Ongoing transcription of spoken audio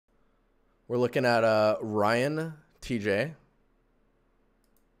We're looking at Ryan TJ.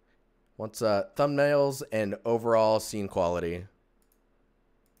 Wants thumbnails and overall scene quality.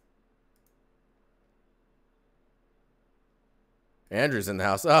 Andrew's in the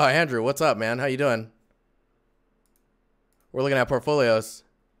house. Oh, Andrew, what's up, man? How you doing? We're looking at portfolios.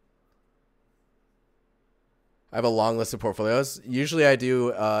 I have a long list of portfolios. Usually I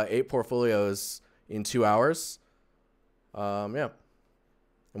do 8 portfolios in 2 hours. Yeah.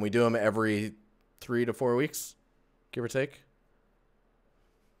 And we do them every 3 to 4 weeks, give or take.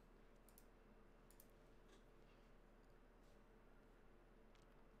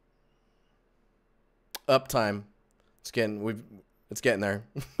 Uptime. It's getting there.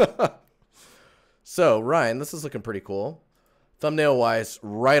 So, Ryan, this is looking pretty cool. Thumbnail wise,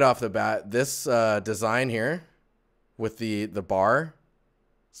 right off the bat, this design here with the bar,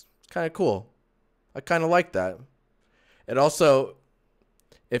 it's kind of cool. I kind of like that. It also,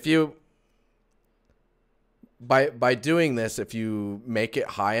 if you by doing this, if you make it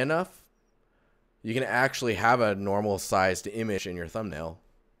high enough, you can actually have a normal sized image in your thumbnail.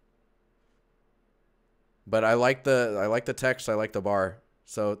 But I like the text, I like the bar.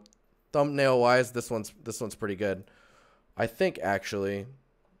 So thumbnail wise, this one's pretty good. I think actually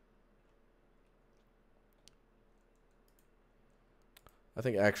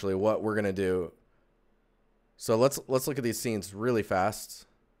what we're gonna do. So let's look at these scenes really fast.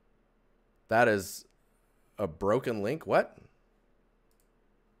 That is a broken link. What?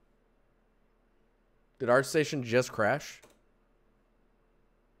 Did Artstation just crash?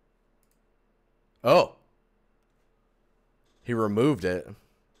 Oh. He removed it.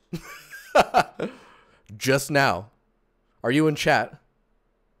 Just now. Are you in chat?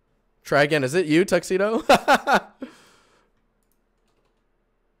 Try again. Is it you, Tuxedo?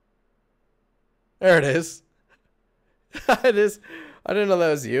 There it is. It is. I didn't know that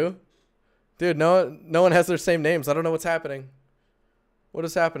was you. Dude, no one has their same names. I don't know what's happening. What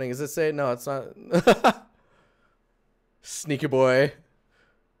is happening? Is it saying? No, it's not. Sneaky boy.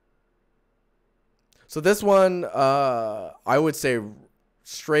 So this one, I would say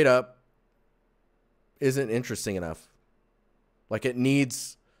straight up isn't interesting enough. Like it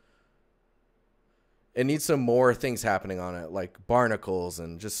needs some more things happening on it, like barnacles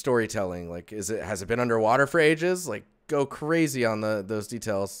and just storytelling. Like, has it been underwater for ages? Like, go crazy on those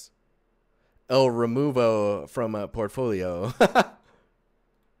details. El removo from a portfolio.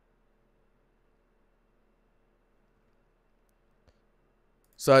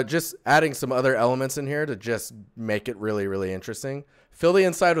 So just adding some other elements in here to just make it really, really interesting. Fill the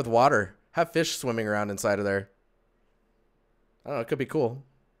inside with water. Have fish swimming around inside of there. I don't know. It could be cool.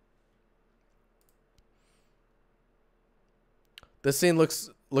 This scene looks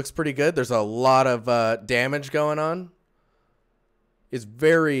pretty good. There's a lot of damage going on. It's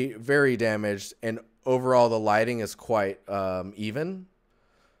very, very damaged. And overall, the lighting is quite even.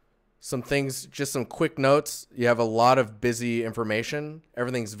 Some things, just some quick notes. You have a lot of busy information.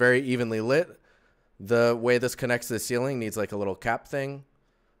 Everything's very evenly lit. The way this connects to the ceiling needs like a little cap thing.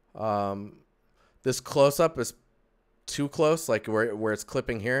 This close-up is too close, like where it's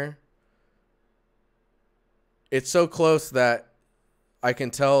clipping here. It's so close that I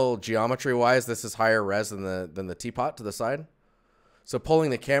can tell geometry-wise this is higher res than the teapot to the side. So pulling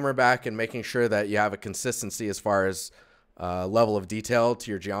the camera back and making sure that you have a consistency as far as level of detail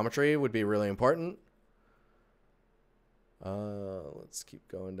to your geometry would be really important. Let's keep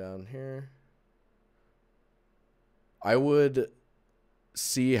going down here. I would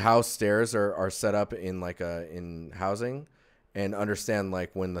see how stairs are set up in in housing and understand like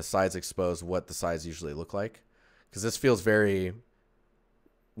when the sides expose what the sides usually look like, because this feels very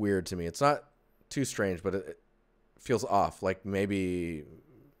weird to me. It's not too strange, but it feels off. Like maybe,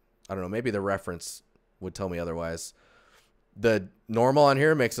 I don't know, maybe the reference would tell me otherwise. The normal on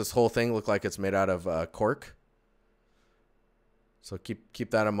here makes this whole thing look like it's made out of cork. So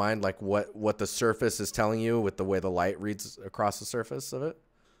keep that in mind, like what the surface is telling you with the way the light reads across the surface of it.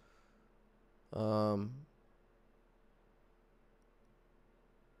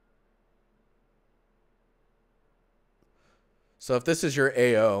 So if this is your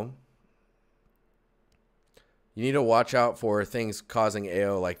AO, you need to watch out for things causing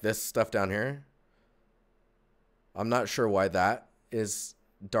AO, like this stuff down here. I'm not sure why that is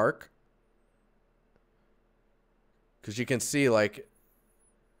dark. Because you can see, like,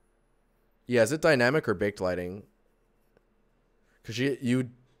 yeah, is it dynamic or baked lighting? Because you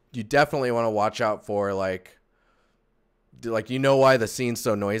definitely want to watch out for, like, you know why the scene's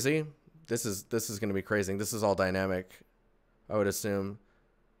so noisy? This is going to be crazy. This is all dynamic, I would assume.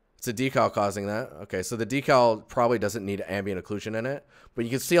 It's a decal causing that. Okay, so the decal probably doesn't need ambient occlusion in it. But you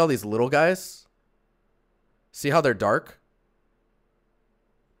can see all these little guys. See how they're dark?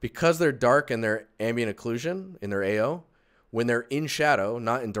 Because they're dark in their ambient occlusion, in their AO, when they're in shadow,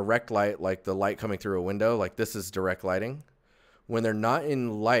 not in direct light, like the light coming through a window, like this is direct lighting. When they're not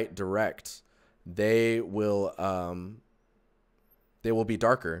in light direct, they will be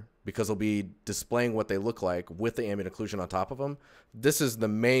darker because they'll be displaying what they look like with the ambient occlusion on top of them. This is the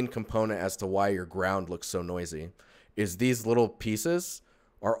main component as to why your ground looks so noisy, is these little pieces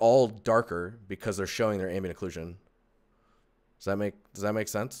are all darker because they're showing their ambient occlusion. Does that make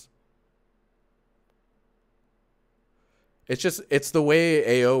sense? It's the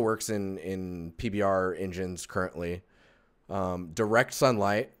way AO works in PBR engines currently. Direct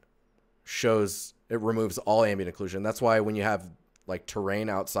sunlight it removes all ambient occlusion. That's why when you have like terrain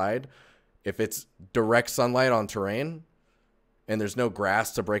outside, if it's direct sunlight on terrain and there's no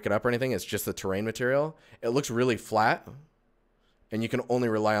grass to break it up or anything, it's just the terrain material, it looks really flat and you can only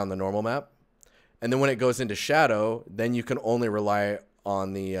rely on the normal map. And then when it goes into shadow, then you can only rely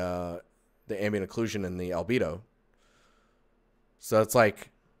on the ambient occlusion and the albedo. So it's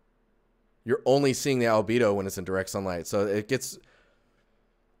like you're only seeing the albedo when it's in direct sunlight. So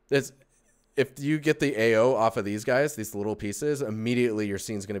if you get the AO off of these guys, these little pieces, immediately your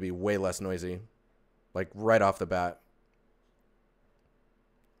scene's going to be way less noisy, like right off the bat.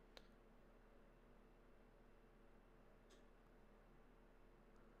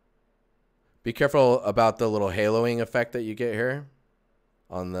 Be careful about the little haloing effect that you get here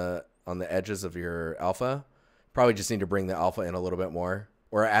on the edges of your alpha. Probably just need to bring the alpha in a little bit more,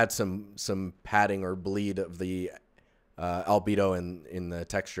 or add some padding or bleed of the albedo in the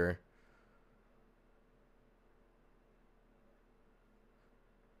texture.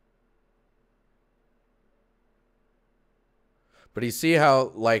 But you see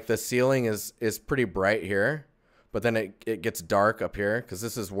how like the ceiling is pretty bright here, but then it gets dark up here because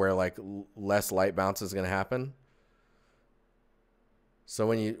this is where like less light bounce is going to happen. So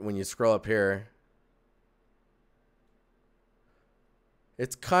when you scroll up here,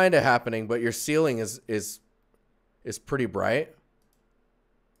 it's kind of happening, but your ceiling is pretty bright.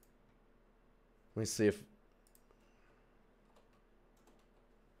 Let me see if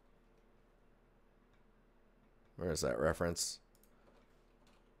where is that reference?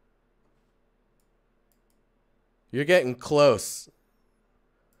 You're getting close.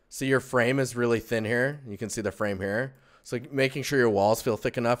 See, your frame is really thin here. You can see the frame here. So making sure your walls feel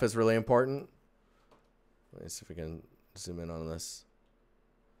thick enough is really important. Let me see if we can zoom in on this.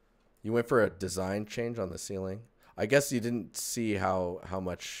 You went for a design change on the ceiling. I guess you didn't see how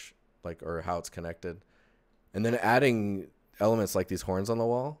much like or how it's connected. And then adding elements like these horns on the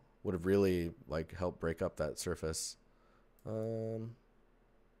wall would have really like helped break up that surface.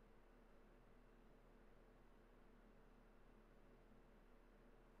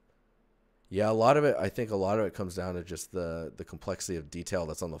 Yeah, I think a lot of it comes down to just the complexity of detail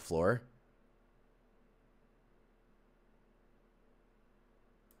that's on the floor.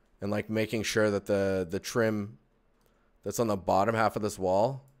 And like making sure that the trim that's on the bottom half of this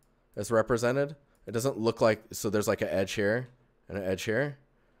wall is represented. It doesn't look like, so there's like an edge here and an edge here,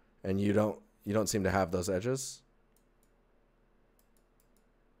 and you don't seem to have those edges.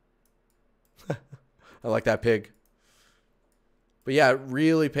 I like that pig. But yeah,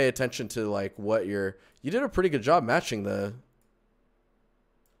 really pay attention to like what you did a pretty good job matching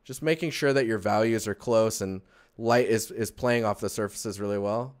just making sure that your values are close and light is playing off the surfaces really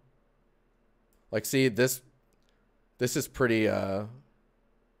well. Like see this is pretty like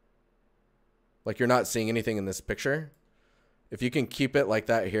you're not seeing anything in this picture. If you can keep it like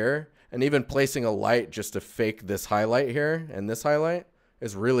that here, and even placing a light just to fake this highlight here and this highlight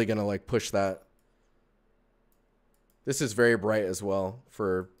is really gonna like push that. This is very bright as well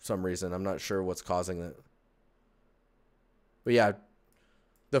for some reason. I'm not sure what's causing it. But yeah,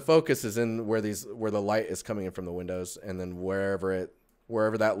 the focus is in where the light is coming in from the windows, and then wherever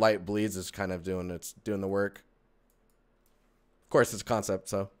that light bleeds is kind of doing the work. Of course, it's a concept,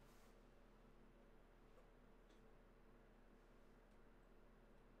 so.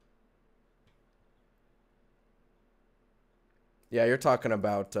 Yeah, you're talking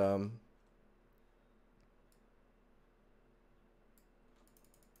about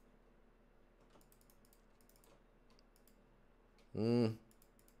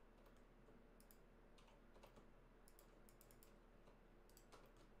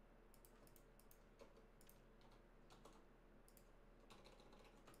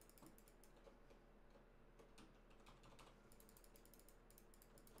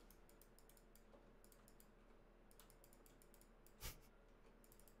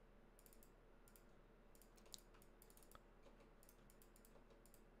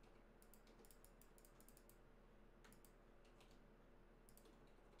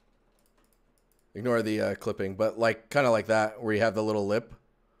Ignore the clipping, but like kind of like that, where you have the little lip,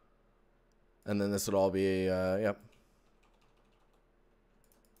 and then this would all be yep.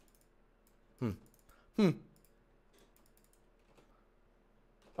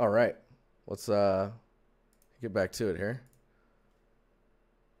 All right, let's get back to it here.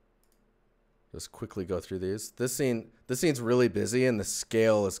 Just quickly go through these. This scene's really busy, and the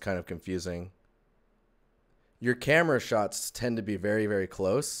scale is kind of confusing. Your camera shots tend to be very, very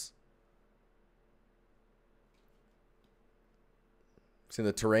close. See,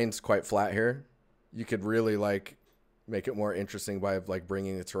 the terrain's quite flat here. You could really like make it more interesting by like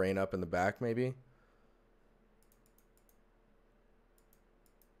bringing the terrain up in the back, maybe.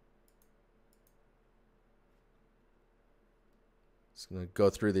 Just gonna go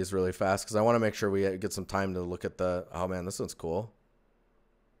through these really fast because I want to make sure we get some time to look at the. Oh man, this one's cool.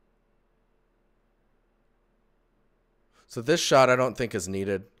 So this shot I don't think is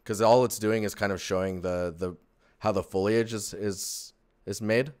needed because all it's doing is kind of showing the how the foliage is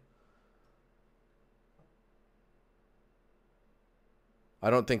made. I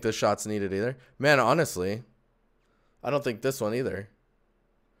don't think this shot's needed either. Man, honestly, I don't think this one either.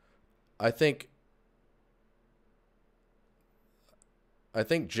 I think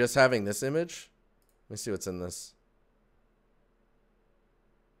just having this image. Let me see what's in this.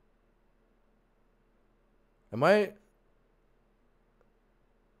 Am I?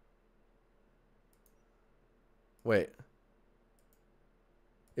 Wait.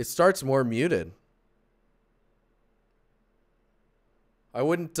 It starts more muted. I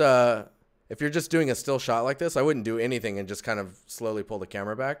wouldn't, if you're just doing a still shot like this, I wouldn't do anything and just kind of slowly pull the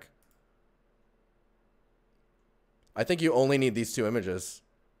camera back. I think you only need these two images.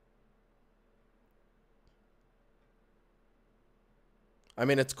 I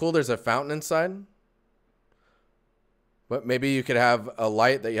mean, it's cool there's a fountain inside. But maybe you could have a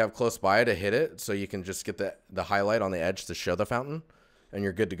light that you have close by to hit it so you can just get the highlight on the edge to show the fountain and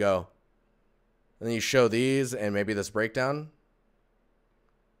you're good to go. And then you show these and maybe this breakdown.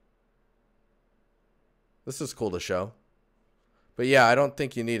 This is cool to show. But yeah, I don't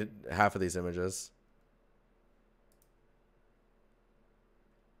think you need half of these images.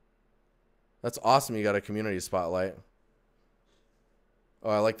 That's awesome. You got a community spotlight. Oh,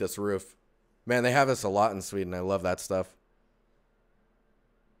 I like this roof. Man, they have this a lot in Sweden. I love that stuff.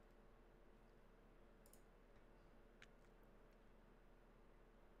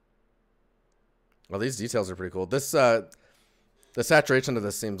 Well, these details are pretty cool. This, the saturation of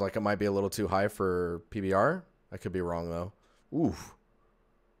this seems like it might be a little too high for PBR. I could be wrong, though. Ooh.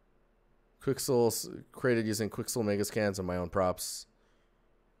 Quixels created using Quixel Megascans and my own props.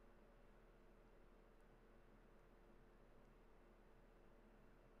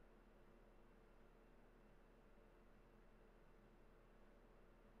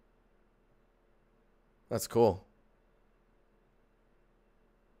 That's cool.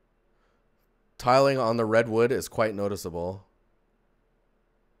 Tiling on the redwood is quite noticeable.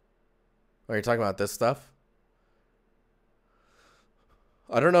 Are you talking about this stuff?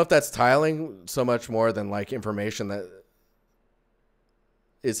 I don't know if that's tiling so much more than like information that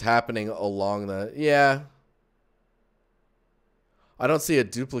is happening along the... Yeah. I don't see a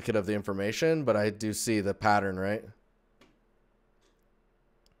duplicate of the information, but I do see the pattern, right?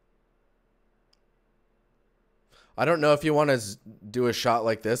 I don't know if you want to do a shot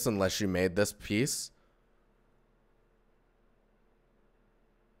like this unless you made this piece.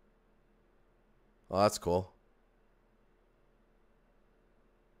 Oh, that's cool.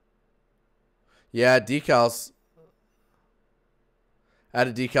 Yeah, decals. Add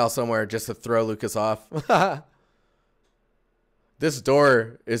a decal somewhere just to throw Lucas off. This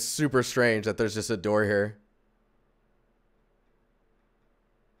door is super strange that there's just a door here.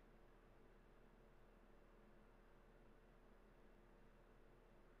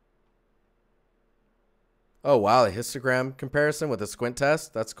 Oh, wow. A histogram comparison with a squint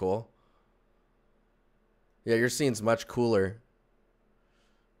test. That's cool. Yeah, your scene's much cooler.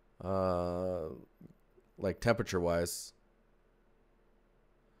 Like temperature-wise.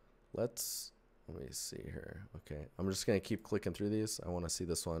 Let me see here. Okay, I'm just going to keep clicking through these. I want to see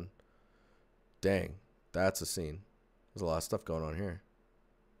this one. Dang, that's a scene. There's a lot of stuff going on here.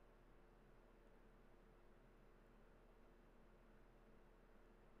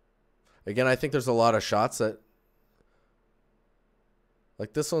 Again, I think there's a lot of shots that...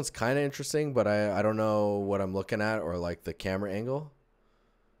 Like, this one's kind of interesting, but I don't know what I'm looking at or, like, the camera angle.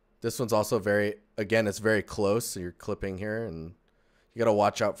 This one's also very... Again, it's very close, so you're clipping here, and you got to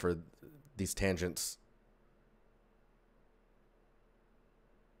watch out for these tangents.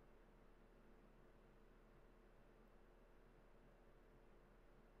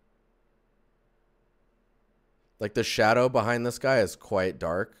 Like the shadow behind this guy is quite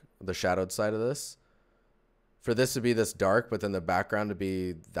dark. The shadowed side of this. For this to be this dark, but then the background to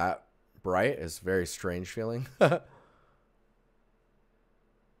be that bright is very strange feeling. All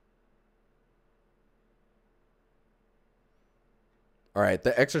right,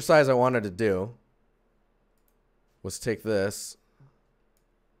 the exercise I wanted to do was take this.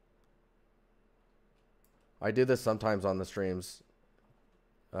 I do this sometimes on the streams,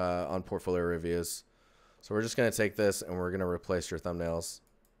 on portfolio reviews. So we're just going to take this and we're going to replace your thumbnails.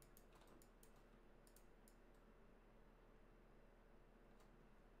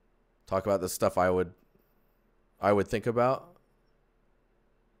 Talk about the stuff I would think about.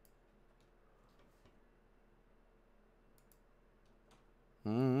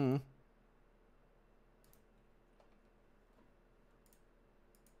 I'm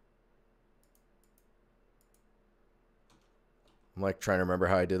like trying to remember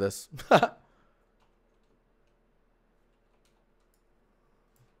how I do this.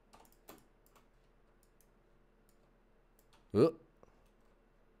 Ooh.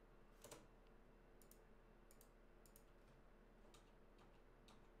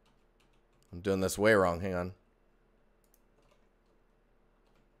 I'm doing this way wrong. Hang on.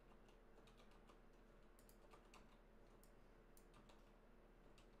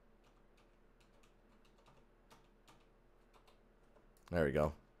 There we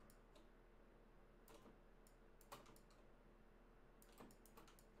go.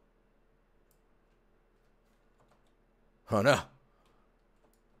 Oh no.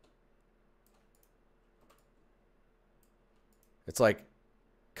 It's like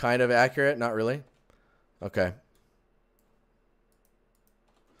kind of accurate, not really. Okay.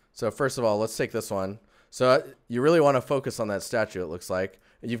 So first of all, let's take this one. So you really want to focus on that statue, it looks like.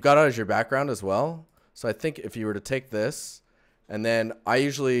 And you've got it as your background as well. So I think if you were to take this, and then I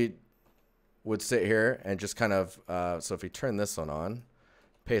usually would sit here and just kind of, so if you turn this one on,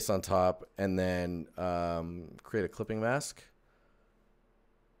 paste on top, and then create a clipping mask.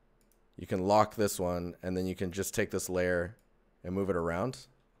 You can lock this one, and then you can just take this layer and move it around.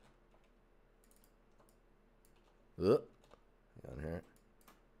 Down here.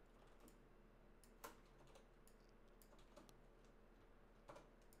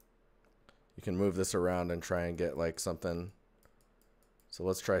 You can move this around and try and get like something. So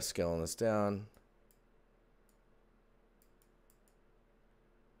let's try scaling this down.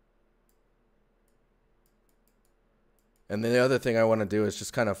 And then the other thing I want to do is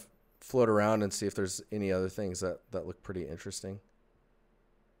just kind of float around and see if there's any other things that look pretty interesting.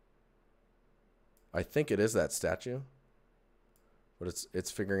 I think it is that statue, but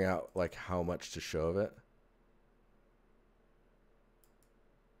it's figuring out like how much to show of it.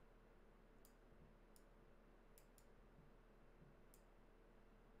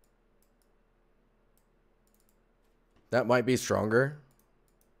 That might be stronger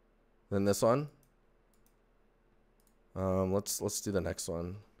than this one. Let's do the next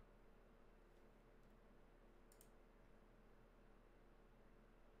one.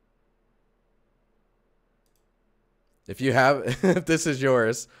 If you have, if this is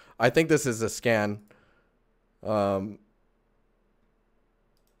yours, I think this is a scan. Because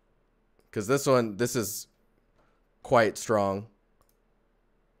this is quite strong.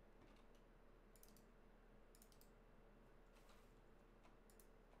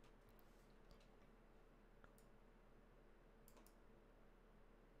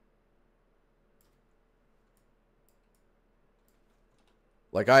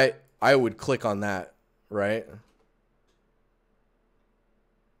 Like I would click on that, right?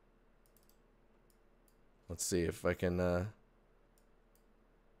 Let's see if I can what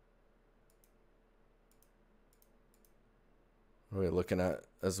are we looking at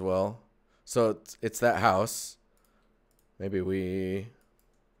as well? So it's that house. Maybe we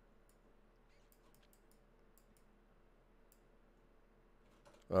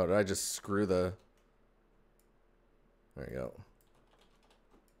oh, did I just screw the there you go.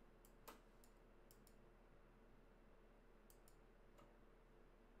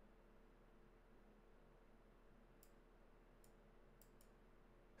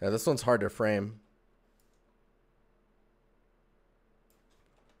 Yeah, this one's hard to frame.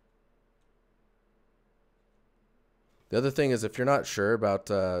 The other thing is if you're not sure about,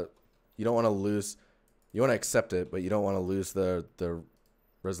 you don't want to lose, you want to accept it, but you don't want to lose the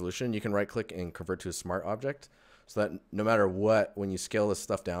resolution, you can right click and convert to a smart object so that no matter what, when you scale this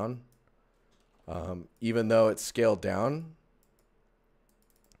stuff down, even though it's scaled down,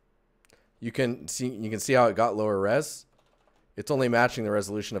 you can see how it got lower res. It's only matching the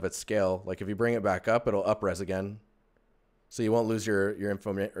resolution of its scale. Like if you bring it back up, it'll up res again. So you won't lose your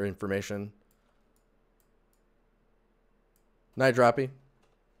information. Night droppy.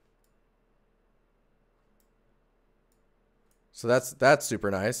 So that's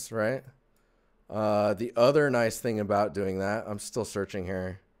super nice, right? The other nice thing about doing that, I'm still searching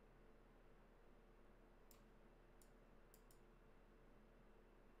here.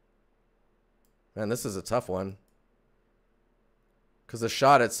 Man, this is a tough one. Because the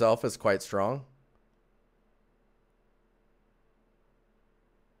shot itself is quite strong.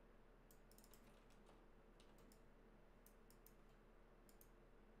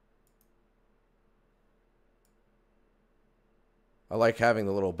 I like having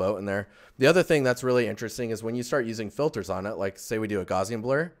the little boat in there. The other thing that's really interesting is when you start using filters on it, like say we do a Gaussian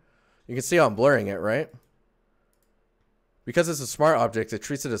blur, you can see how I'm blurring it, right? Because it's a smart object, it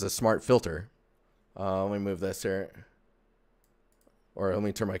treats it as a smart filter. Let me move this here. Or let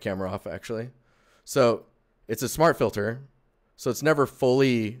me turn my camera off, actually. So it's a smart filter, so it's never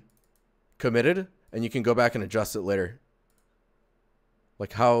fully committed, and you can go back and adjust it later.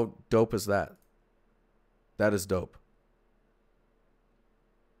 Like, how dope is that? That is dope.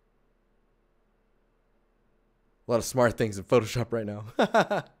 A lot of smart things in Photoshop right now.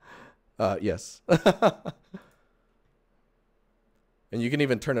 Yes. And you can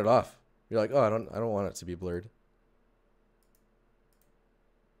even turn it off. You're like, oh, I don't want it to be blurred.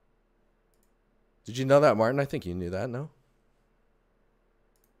 Did you know that, Martin? I think you knew that, no?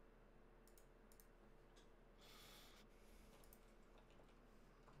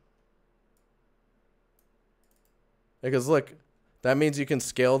 Because look, that means you can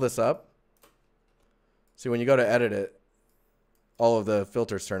scale this up. See, when you go to edit it, all of the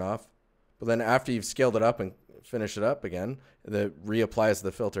filters turn off. But then after you've scaled it up and finish it up again, it reapplies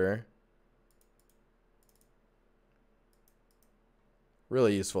the filter.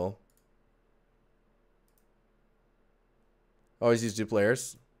 Really useful. Always use dupe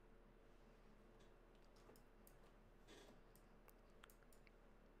layers.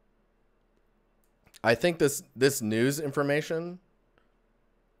 I think this news information,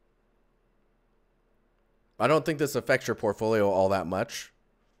 I don't think this affects your portfolio all that much.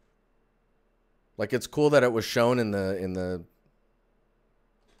 Like, it's cool that it was shown in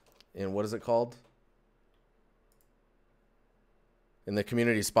what is it called? In the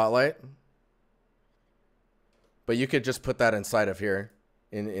community spotlight. But you could just put that inside of here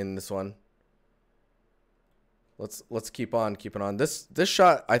in this one. Let's keep on keeping on. This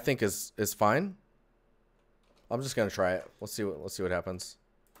shot I think is fine. I'm just gonna try it. Let's see what happens.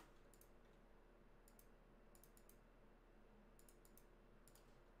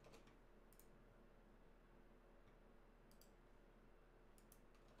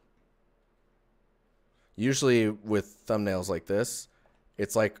 Usually with thumbnails like this,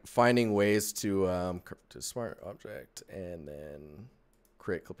 it's like finding ways to smart object and then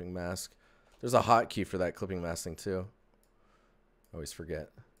create clipping mask. There's a hotkey for that clipping mask thing too. I always forget.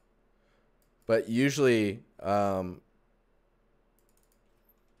 But usually you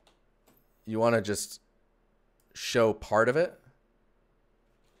want to just show part of it.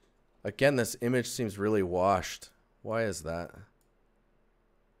 Again, this image seems really washed. Why is that?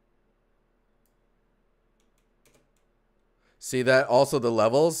 See that also the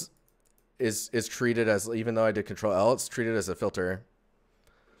levels is treated as, even though I did Control L, it's treated as a filter.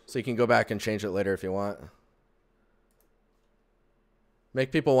 So you can go back and change it later if you want.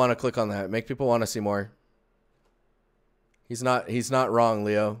 Make people want to click on that. Make people want to see more. He's not wrong,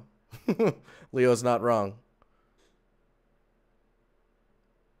 Leo. Leo's not wrong.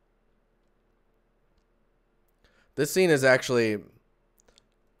 This scene is actually,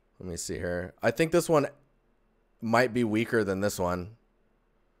 let me see here. I think this one might be weaker than this one.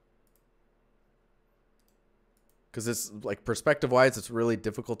 Because it's like perspective wise, it's really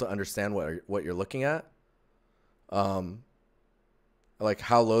difficult to understand what you're looking at. Like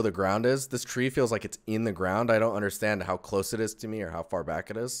how low the ground is. This tree feels like it's in the ground. I don't understand how close it is to me or how far back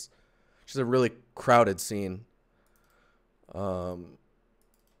it is. It's just a really crowded scene. But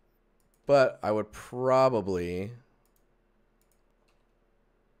I would probably,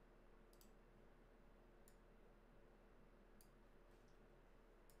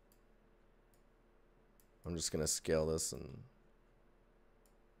 I'm just going to scale this and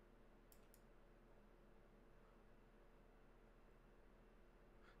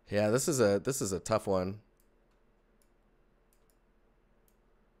yeah, this is a tough one.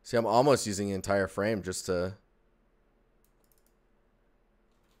 See, I'm almost using the entire frame just to,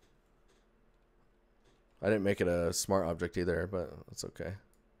 I didn't make it a smart object either, but that's okay.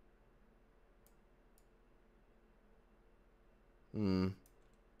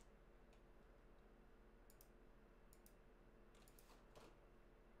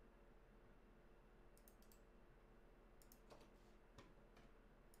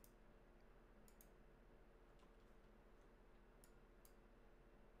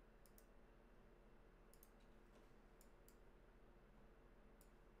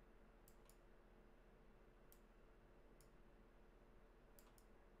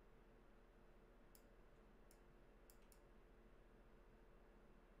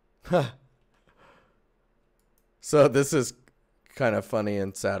 So this is kind of funny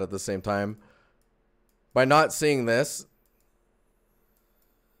and sad at the same time. By not seeing this,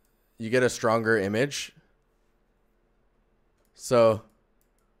 you get a stronger image. So,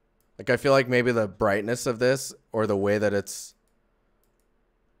 like, I feel like maybe the brightness of this or the way that it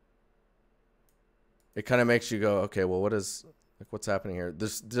kind of makes you go, okay, well, what's happening here?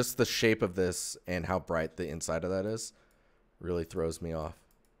 This, just the shape of this and how bright the inside of that is really throws me off.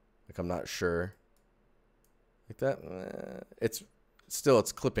 Like, I'm not sure. Like that, it's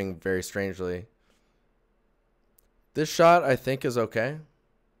clipping very strangely. This shot, I think, is okay.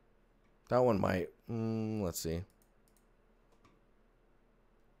 That one might. Let's see.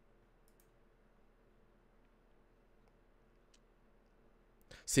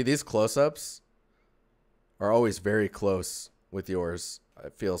 See, these close-ups are always very close with yours,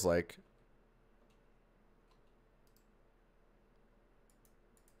 it feels like.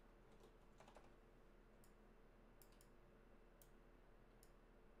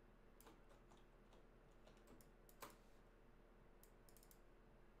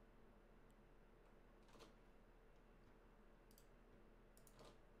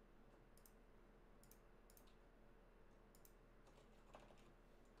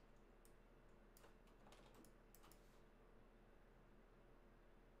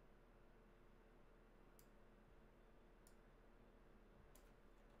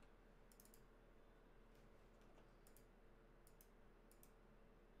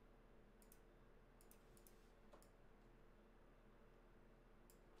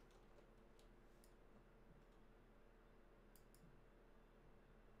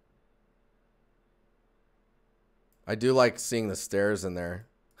 I do like seeing the stairs in there.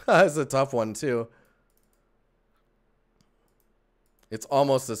 That's a tough one, too. It's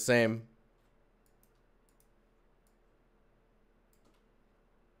almost the same.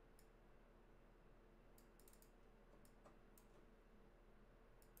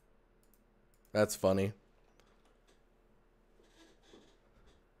 That's funny.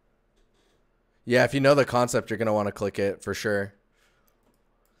 Yeah, if you know the concept, you're going to want to click it for sure.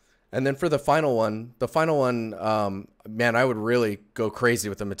 And then for the final one, man, I would really go crazy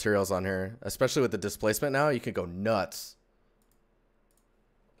with the materials on here, especially with the displacement now. You can go nuts.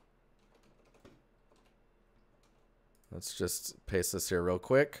 Let's just paste this here real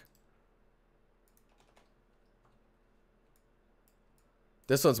quick.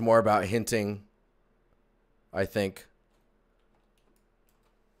 This one's more about hinting, I think.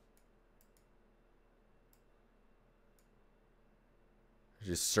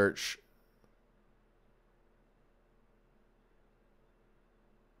 Just search.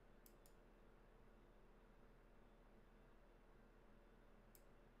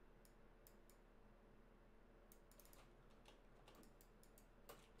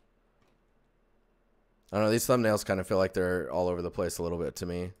 I don't know, these thumbnails kind of feel like they're all over the place a little bit to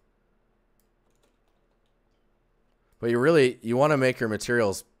me. But you want to make your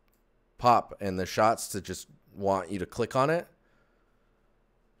materials pop and the shots to just want you to click on it.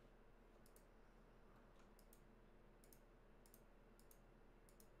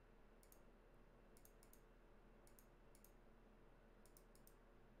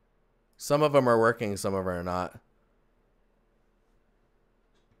 Some of them are working, some of them are not.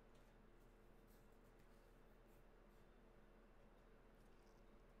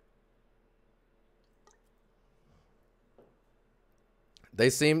 They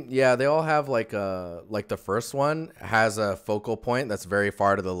seem, yeah, they all have like the first one has a focal point that's very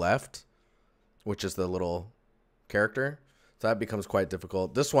far to the left, which is the little character. So that becomes quite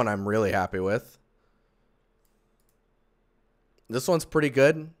difficult. This one I'm really happy with. This one's pretty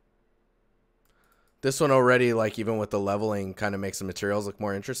good. This one already, like, even with the leveling, kind of makes the materials look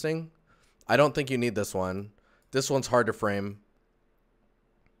more interesting. I don't think you need this one. This one's hard to frame.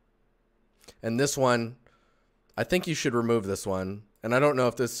 And this one, I think you should remove this one. And I don't know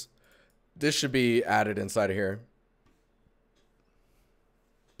if this should be added inside of here.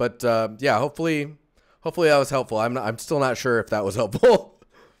 But yeah, hopefully that was helpful. I'm still not sure if that was helpful.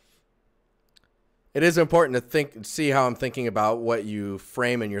 It is important to see how I'm thinking about what you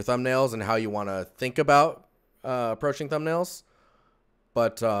frame in your thumbnails and how you want to think about approaching thumbnails.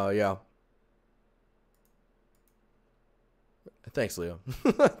 But yeah. Thanks, Leo.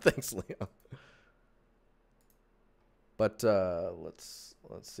 Thanks, Leo. But let's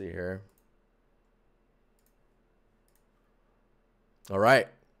see here. All right.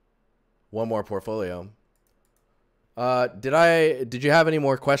 One more portfolio. Did you have any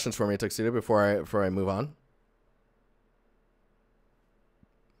more questions for me, Tuxedo, before I move on?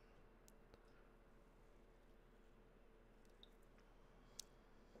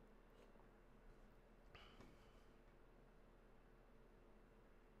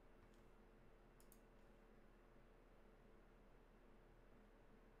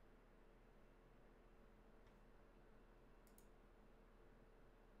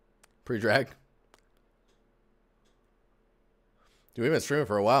 Pre-drag. Dude, we've been streaming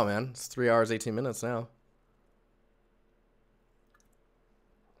for a while, man. It's 3 hours, 18 minutes now.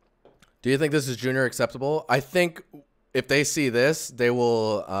 Do you think this is junior acceptable? I think if they see this, they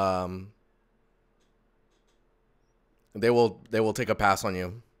will take a pass on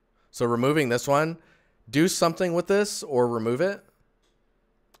you. So removing this one, do something with this or remove it.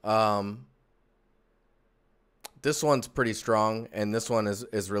 This one's pretty strong, and this one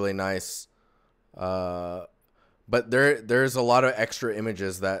is really nice. But there's a lot of extra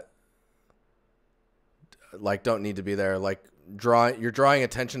images that like don't need to be there. Like you're drawing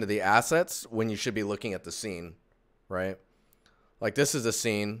attention to the assets when you should be looking at the scene, right? Like this is a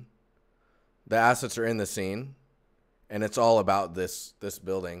scene. The assets are in the scene, and it's all about this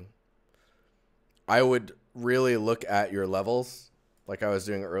building. I would really look at your levels like I was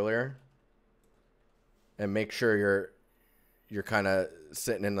doing earlier and make sure you're kind of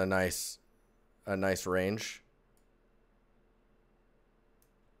sitting in a nice range.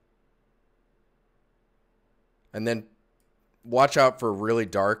 And then watch out for really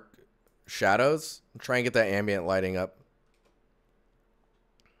dark shadows. Try and get that ambient lighting up.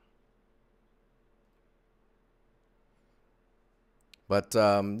 But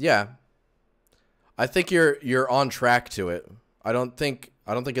yeah, I think you're on track to it. I don't think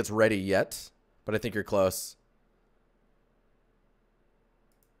it's ready yet, but I think you're close.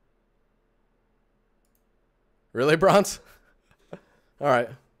 Really, Bronze? All right.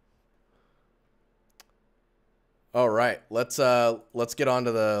 All right. Let's get on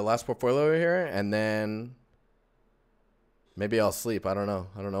to the last portfolio over here, and then maybe I'll sleep. I don't know.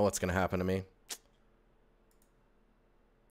 I don't know what's gonna happen to me.